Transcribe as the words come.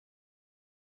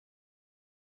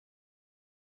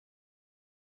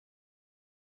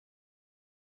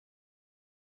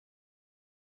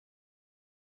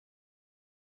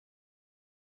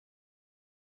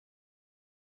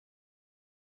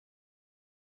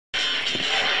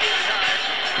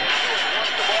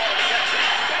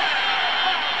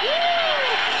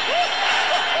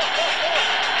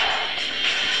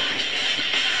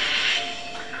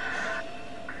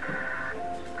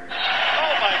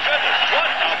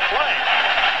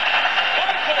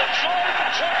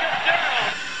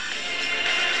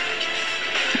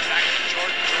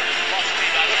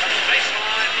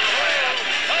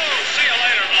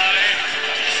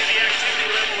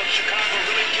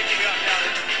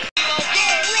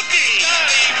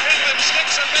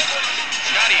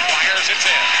fires. It's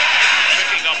in.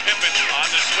 Picking up Pippen on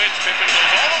the switch. Pippen goes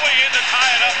all the way in to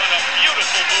tie it up on a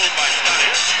beautiful move by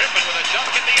Scottie. Pippen with a dunk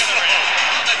at the other end.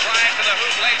 On the drive to the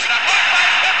hoop, lays it up. Blocked by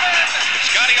Pippen.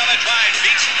 Scottie on the drive.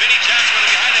 Beats Vinny Johnson with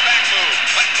a behind-the-back move.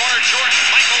 Left corner, Jordan.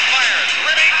 Michael fires.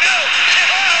 Rimming, no.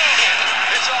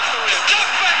 Oh! It's off the rim.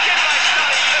 Dunked back in by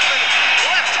Scottie Pippen.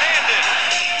 Left-handed.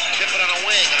 Pippen on a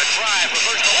wing and a drive.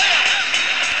 Reverse the layup.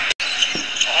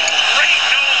 Great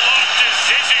no-look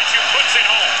decision. She puts it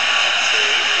home.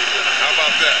 How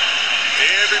about that?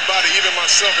 Everybody, even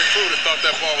myself included, thought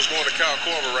that ball was going to Kyle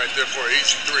Korver right there for an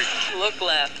easy three. Look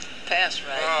left, pass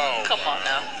right. Oh, come on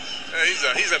now. Hey,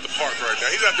 he's at the park right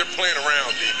now. He's out there playing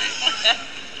around, DB.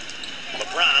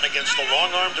 LeBron against the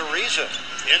long arm to Ariza.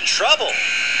 In trouble.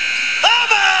 Oh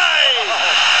my!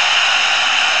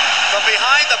 From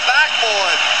behind the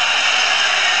backboard.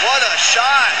 What a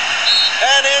shot.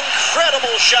 An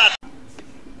incredible shot.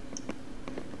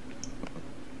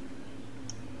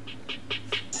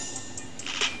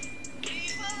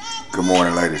 Good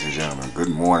morning, ladies and gentlemen. Good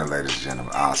morning, ladies and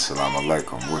gentlemen. Assalamu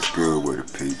alaikum. What's good with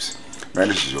the peeps? Man,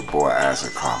 this is your boy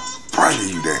Isaac Carr, bringing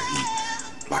you that heat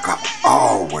like I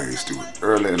always do.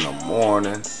 Early in the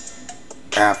morning,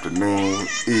 afternoon,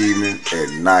 evening, at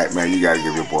night, man. You gotta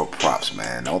give your boy props,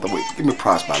 man. Give me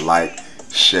props by like,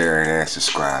 sharing, and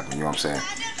subscribing. You know what I'm saying?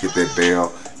 Hit that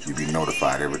bell. You'll be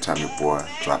notified every time your boy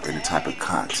drop any type of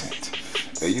content.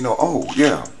 And you know, oh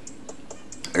yeah.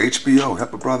 HBO,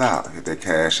 help a brother out. Hit that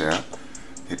Cash App.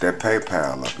 Hit that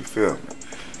PayPal up, you feel me?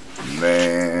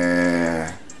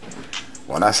 Man,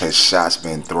 when I say shots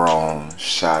been thrown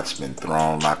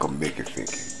like a Mickey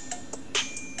Ficky.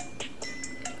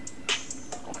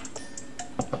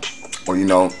 Well, you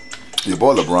know, your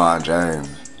boy LeBron James,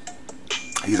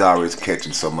 he's always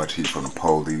catching so much heat from the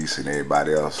police and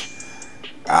everybody else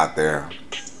out there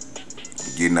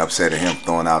getting upset at him,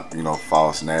 throwing out, you know,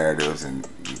 false narratives and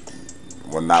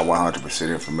not 100%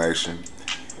 information,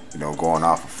 you know, going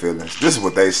off of feelings. This is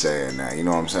what they saying now, you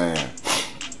know what I'm saying?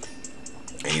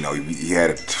 And, you know, he had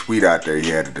a tweet out there, he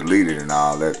had to delete it and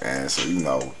all that, and so, you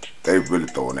know, they really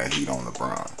throwing that heat on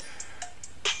LeBron.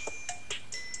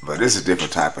 But this is a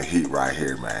different type of heat right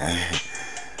here, man.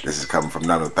 This is coming from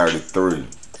number 33.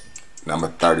 Number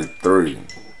 33,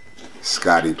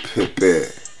 Scottie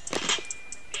Pippen.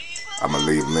 I'm going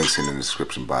to leave links in the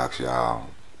description box, y'all.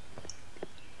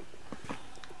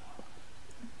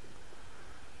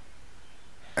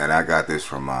 And I got this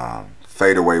from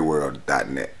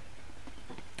fadeawayworld.net.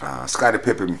 Scottie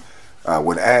Pippen,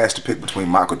 when asked to pick between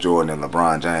Michael Jordan and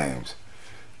LeBron James,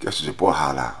 guess what your boy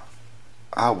holla out?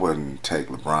 I wouldn't take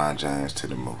LeBron James to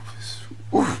the movies.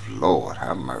 Oof, Lord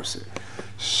have mercy.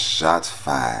 Shots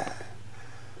fired.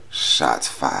 Shots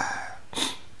fired.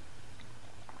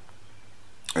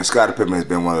 And Scottie Pippen has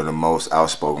been one of the most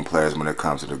outspoken players when it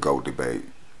comes to the GOAT debate.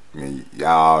 I mean,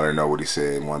 y'all already know what he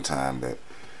said one time that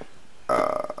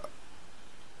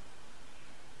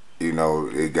you know,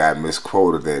 it got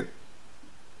misquoted that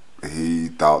he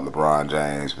thought LeBron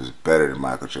James was better than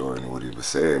Michael Jordan. What he was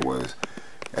saying was,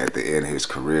 at the end of his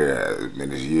career,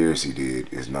 in his years he did,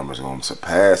 his numbers are going to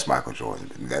surpass Michael Jordan.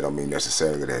 And that don't mean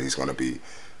necessarily that he's going to be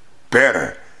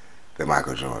better than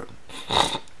Michael Jordan.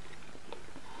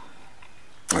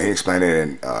 He explained it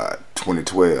in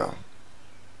 2012.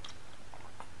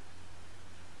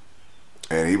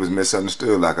 And he was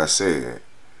misunderstood, like I said.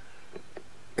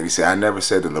 And he said, I never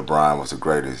said that LeBron was the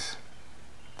greatest.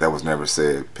 That was never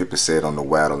said. Pippen said on the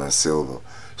Waddle and Silver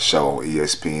show on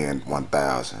ESPN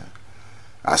 1000.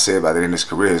 I said by the end of his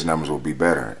career, his numbers will be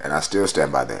better. And I still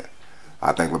stand by that.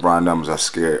 I think LeBron's numbers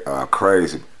are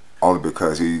crazy only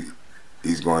because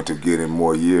he's going to get in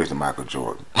more years than Michael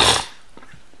Jordan.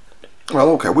 Well,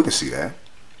 okay, we can see that.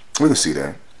 We can see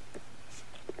that.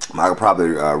 Michael probably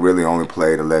really only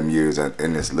played 11 years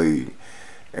in this league.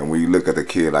 And when you look at the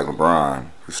kid like LeBron,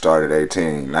 who started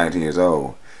 18, 19 years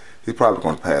old, he's probably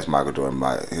going to pass Michael Jordan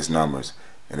by his numbers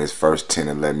in his first 10,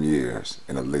 11 years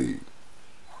in the league.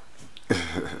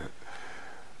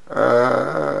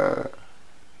 But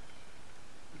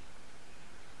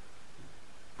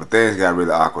things got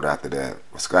really awkward after that.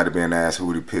 With Scottie being asked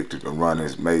who he picked to run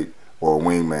his mate or a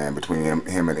wingman between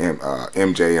him and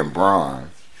MJ and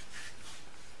Bron,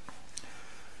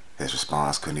 his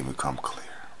response couldn't even come clear.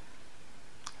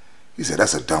 He said,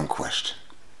 that's a dumb question.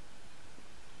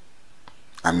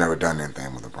 I've never done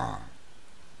anything with LeBron.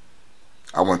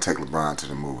 I want to take LeBron to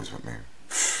the movies with me.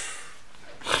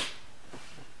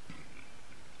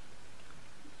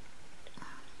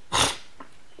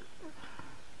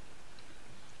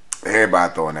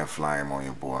 Everybody throwing that flame on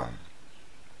your boy.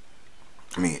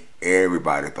 I mean,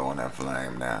 everybody throwing that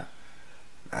flame now.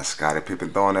 Now, Scottie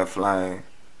Pippen throwing that flame.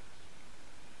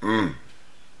 Mm.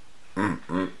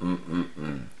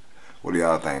 What do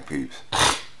y'all think, peeps?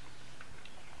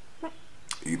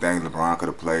 You think LeBron could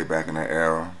have played back in that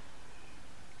era?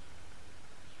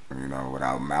 You know,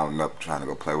 without mounting up trying to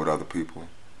go play with other people?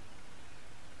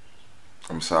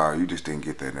 I'm sorry, you just didn't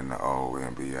get that in the old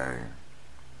NBA.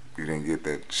 You didn't get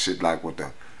that shit like what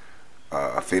the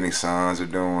Phoenix Suns are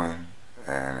doing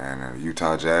and the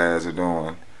Utah Jazz are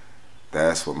doing.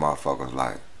 That's what motherfuckers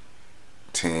like.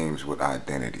 Teams with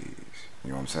identities.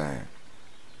 You know what I'm saying?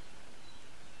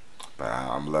 But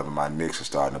I'm loving my Knicks are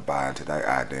starting to buy into that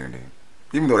identity.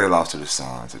 Even though they lost to the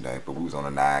Suns today, but we was on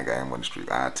a 9-game winning streak.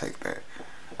 I'd take that.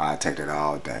 I'd take that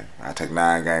all day. I'd take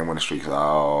 9-game winning streaks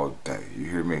all day. You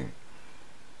hear me?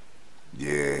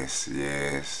 Yes,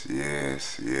 yes,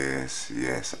 yes, yes,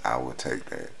 yes, I will take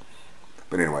that.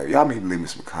 But anyway, y'all need to leave me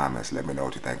some comments. Let me know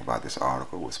what you think about this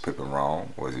article. Was Pippen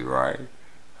wrong? Was he right?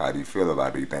 How do you feel about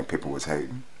it? Do you think Pippen was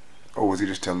hating? Or was he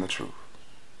just telling the truth?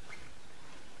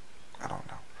 I don't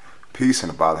know. Peace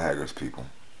and the Bother Haggers, people.